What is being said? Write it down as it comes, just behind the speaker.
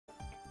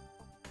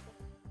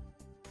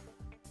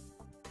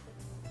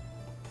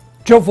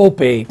Joe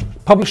Volpe,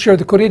 publisher of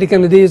the Corriere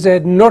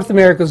Canadese, North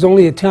America's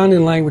only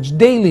Italian-language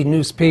daily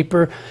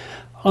newspaper,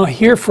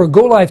 here for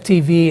Go Live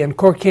TV and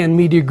Corriere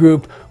Media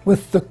Group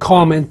with the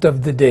comment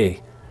of the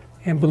day.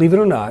 And believe it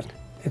or not,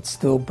 it's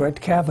still Brett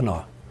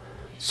Kavanaugh.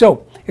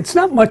 So, it's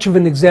not much of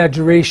an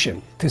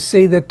exaggeration to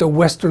say that the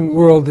Western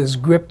world is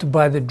gripped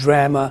by the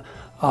drama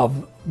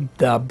of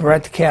the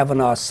Brett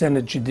Kavanaugh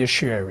Senate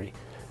Judiciary.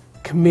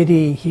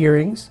 Committee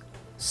hearings,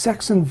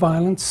 sex and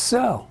violence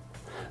sell.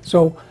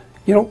 So,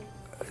 you know,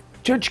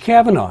 Judge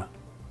Kavanaugh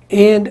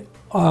and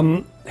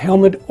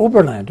Helmut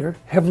Oberlander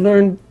have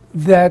learned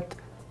that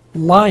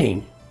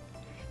lying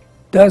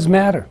does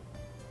matter.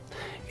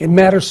 It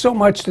matters so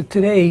much that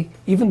today,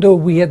 even though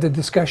we had the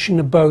discussion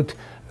about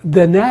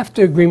the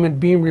NAFTA agreement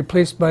being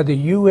replaced by the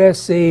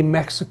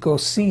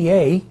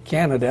USA-Mexico-CA,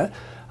 Canada,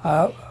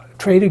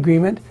 trade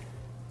agreement,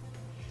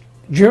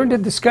 during the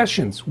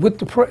discussions with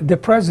the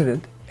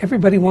president,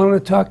 everybody wanted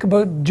to talk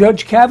about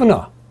Judge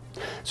Kavanaugh.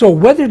 So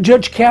whether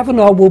Judge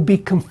Kavanaugh will be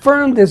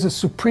confirmed as a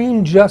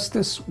Supreme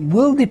Justice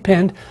will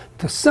depend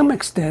to some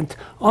extent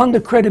on the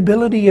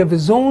credibility of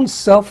his own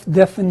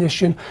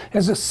self-definition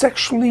as a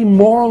sexually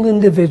moral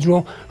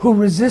individual who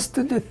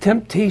resisted the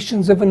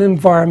temptations of an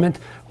environment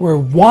where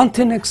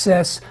wanton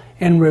excess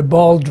and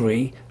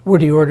ribaldry were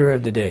the order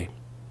of the day.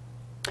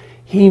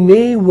 He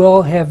may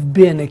well have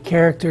been a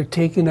character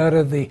taken out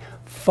of the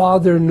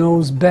Father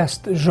Knows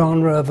Best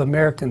genre of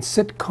American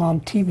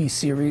sitcom TV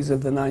series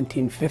of the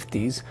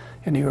 1950s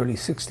and the early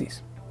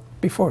 60s,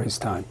 before his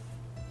time.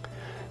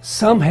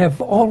 Some have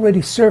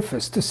already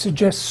surfaced to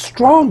suggest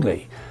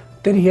strongly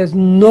that he has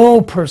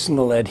no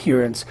personal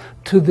adherence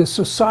to the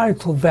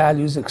societal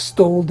values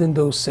extolled in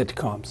those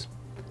sitcoms.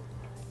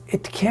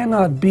 It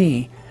cannot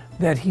be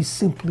that he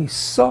simply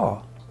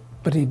saw,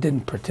 but he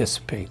didn't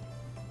participate,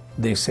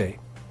 they say.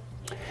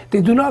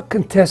 They do not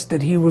contest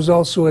that he was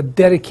also a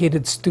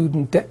dedicated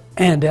student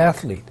and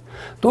athlete.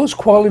 Those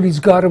qualities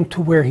got him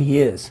to where he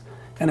is,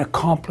 an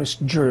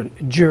accomplished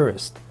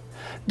jurist.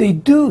 They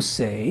do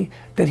say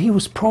that he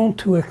was prone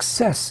to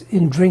excess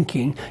in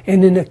drinking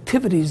and in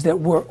activities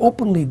that were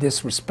openly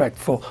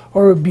disrespectful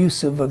or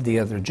abusive of the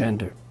other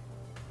gender.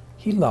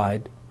 He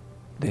lied,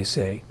 they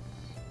say.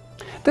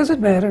 Does it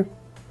matter?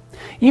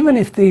 Even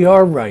if they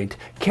are right,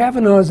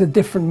 Kavanaugh is a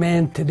different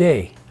man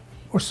today,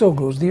 or so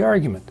goes the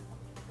argument.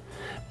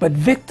 But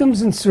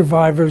victims and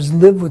survivors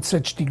live with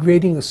such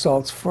degrading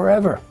assaults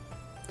forever.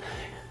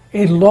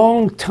 A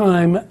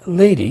long-time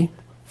lady,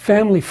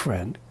 family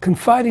friend,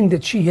 confiding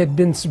that she had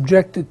been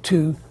subjected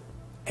to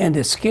and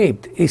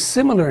escaped a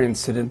similar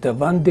incident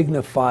of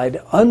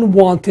undignified,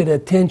 unwanted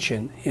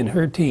attention in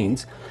her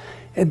teens,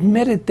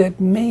 admitted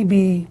that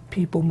maybe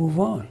people move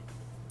on.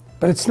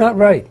 But it's not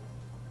right,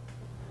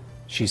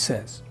 she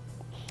says.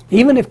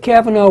 Even if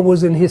Kavanaugh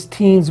was in his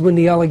teens when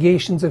the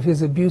allegations of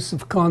his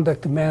abusive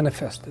conduct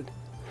manifested,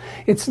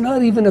 it's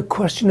not even a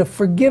question of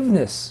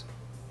forgiveness,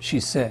 she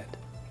said.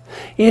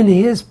 In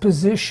his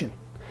position,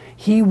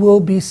 he will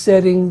be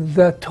setting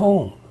the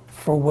tone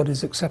for what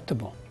is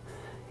acceptable.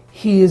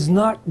 He is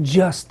not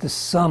just the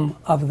sum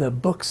of the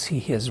books he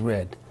has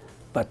read,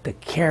 but the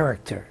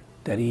character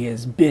that he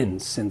has been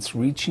since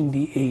reaching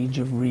the age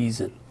of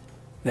reason.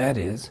 That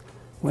is,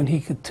 when he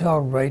could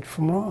tell right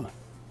from wrong.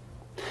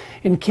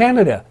 In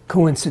Canada,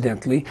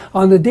 coincidentally,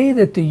 on the day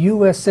that the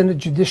U.S. Senate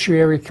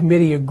Judiciary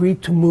Committee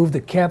agreed to move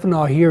the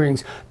Kavanaugh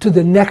hearings to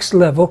the next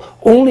level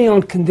only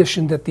on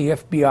condition that the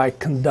FBI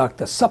conduct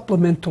a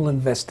supplemental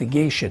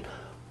investigation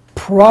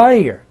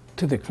prior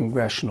to the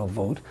congressional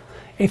vote,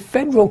 a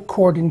federal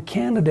court in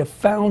Canada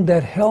found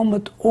that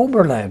Helmut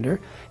Oberlander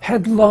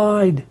had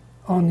lied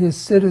on his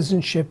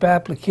citizenship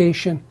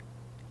application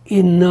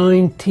in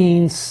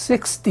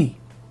 1960.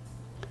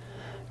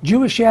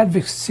 Jewish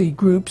advocacy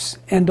groups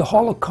and the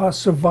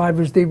Holocaust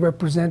survivors they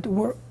represent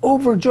were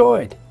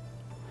overjoyed.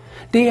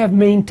 They have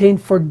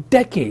maintained for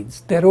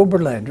decades that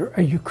Oberlander,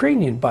 a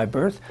Ukrainian by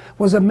birth,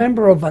 was a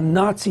member of a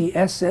Nazi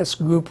SS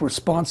group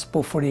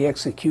responsible for the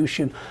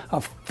execution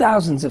of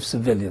thousands of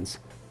civilians,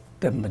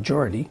 the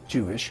majority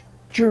Jewish,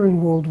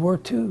 during World War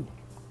II.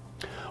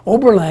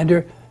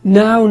 Oberlander,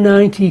 now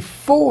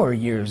 94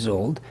 years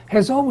old,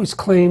 has always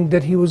claimed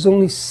that he was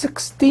only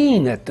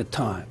 16 at the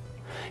time.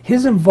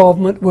 His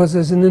involvement was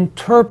as an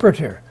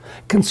interpreter,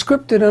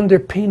 conscripted under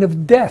pain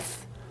of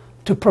death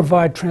to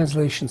provide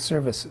translation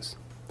services.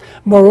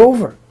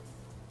 Moreover,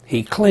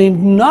 he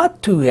claimed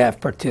not to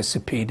have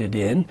participated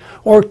in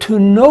or to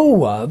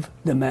know of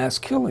the mass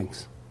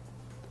killings.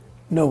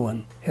 No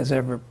one has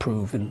ever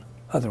proven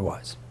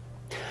otherwise.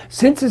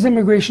 Since his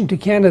immigration to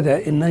Canada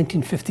in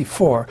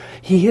 1954,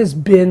 he has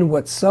been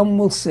what some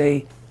will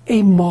say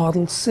a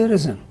model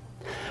citizen.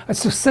 A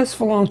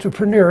successful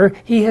entrepreneur,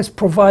 he has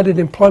provided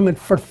employment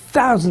for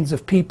thousands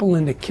of people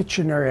in the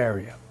Kitchener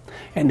area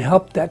and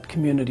helped that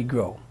community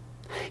grow.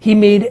 He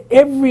made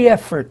every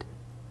effort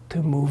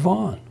to move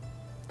on.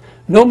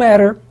 No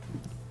matter,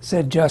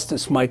 said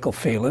Justice Michael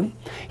Phelan,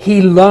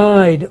 he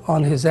lied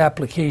on his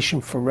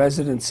application for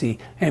residency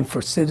and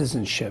for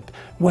citizenship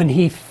when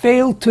he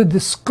failed to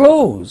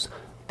disclose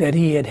that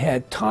he had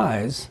had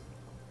ties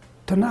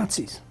to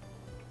Nazis.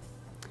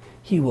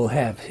 he will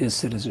have his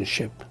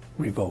citizenship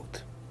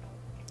revoked.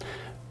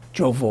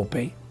 Joe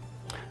Volpe,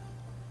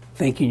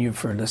 thanking you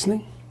for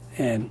listening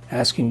and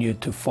asking you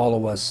to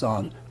follow us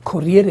on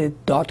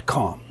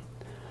Corriere.com.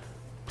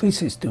 Please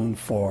stay tuned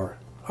for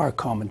our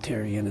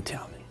commentary in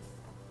Italian.